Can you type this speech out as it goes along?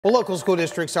Well, local school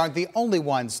districts aren't the only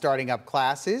ones starting up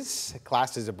classes.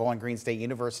 Classes at Bowling Green State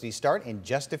University start in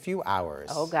just a few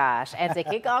hours. Oh gosh, and to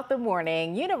kick off the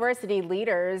morning, university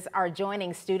leaders are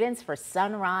joining students for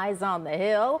Sunrise on the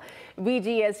Hill.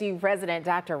 BGSU President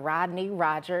Dr. Rodney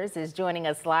Rogers is joining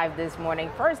us live this morning.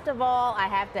 First of all, I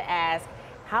have to ask,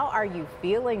 how are you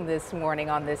feeling this morning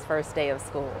on this first day of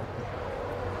school?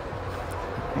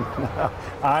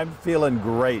 I'm feeling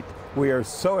great. We are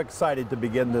so excited to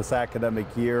begin this academic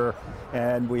year,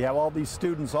 and we have all these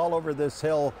students all over this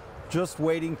hill just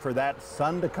waiting for that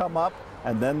sun to come up,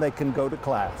 and then they can go to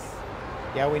class.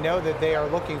 Yeah, we know that they are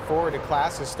looking forward to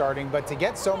classes starting, but to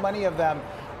get so many of them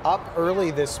up early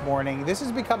this morning, this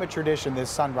has become a tradition, this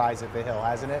sunrise at the hill,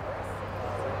 hasn't it?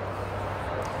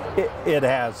 It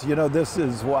has. You know, this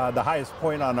is the highest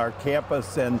point on our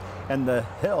campus, and the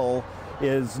hill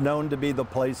is known to be the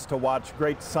place to watch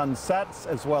great sunsets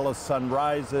as well as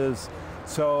sunrises.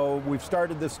 So we've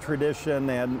started this tradition,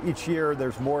 and each year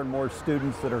there's more and more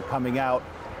students that are coming out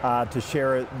to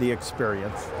share the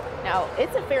experience. Now,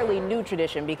 it's a fairly new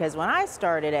tradition because when I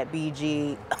started at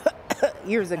BG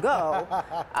years ago,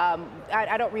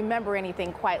 I don't remember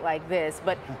anything quite like this,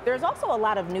 but there's also a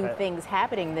lot of new things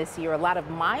happening this year, a lot of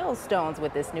milestones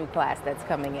with this new class that's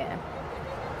coming in.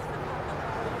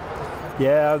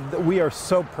 Yeah, we are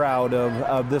so proud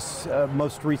of this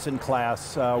most recent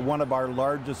class, one of our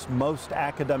largest, most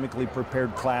academically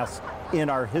prepared class in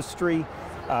our history.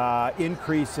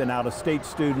 Increase in out-of-state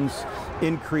students,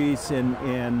 increase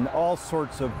in all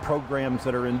sorts of programs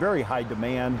that are in very high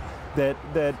demand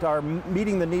that are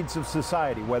meeting the needs of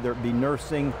society, whether it be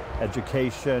nursing,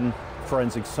 education,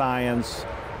 forensic science,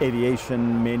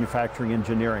 aviation, manufacturing,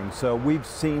 engineering. So we've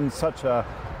seen such a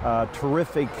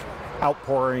terrific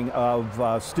outpouring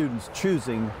of students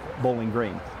choosing Bowling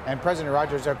Green. And President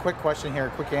Rogers, a quick question here, a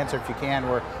quick answer if you can.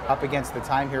 We're up against the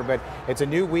time here, but it's a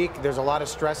new week. There's a lot of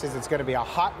stresses. It's going to be a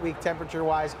hot week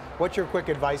temperature-wise. What's your quick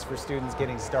advice for students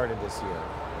getting started this year?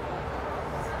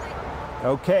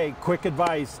 Okay, quick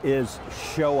advice is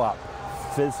show up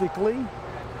physically,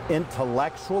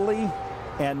 intellectually,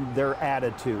 and their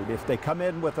attitude. If they come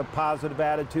in with a positive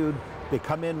attitude, they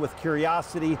come in with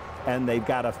curiosity, and they've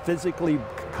got to physically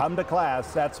come to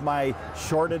class. That's my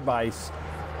short advice.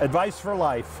 Advice for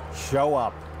life, show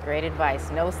up. Great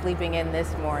advice. No sleeping in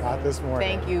this morning. Not this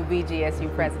morning. Thank you,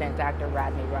 BGSU President Dr.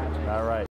 Rodney Rogers. All right.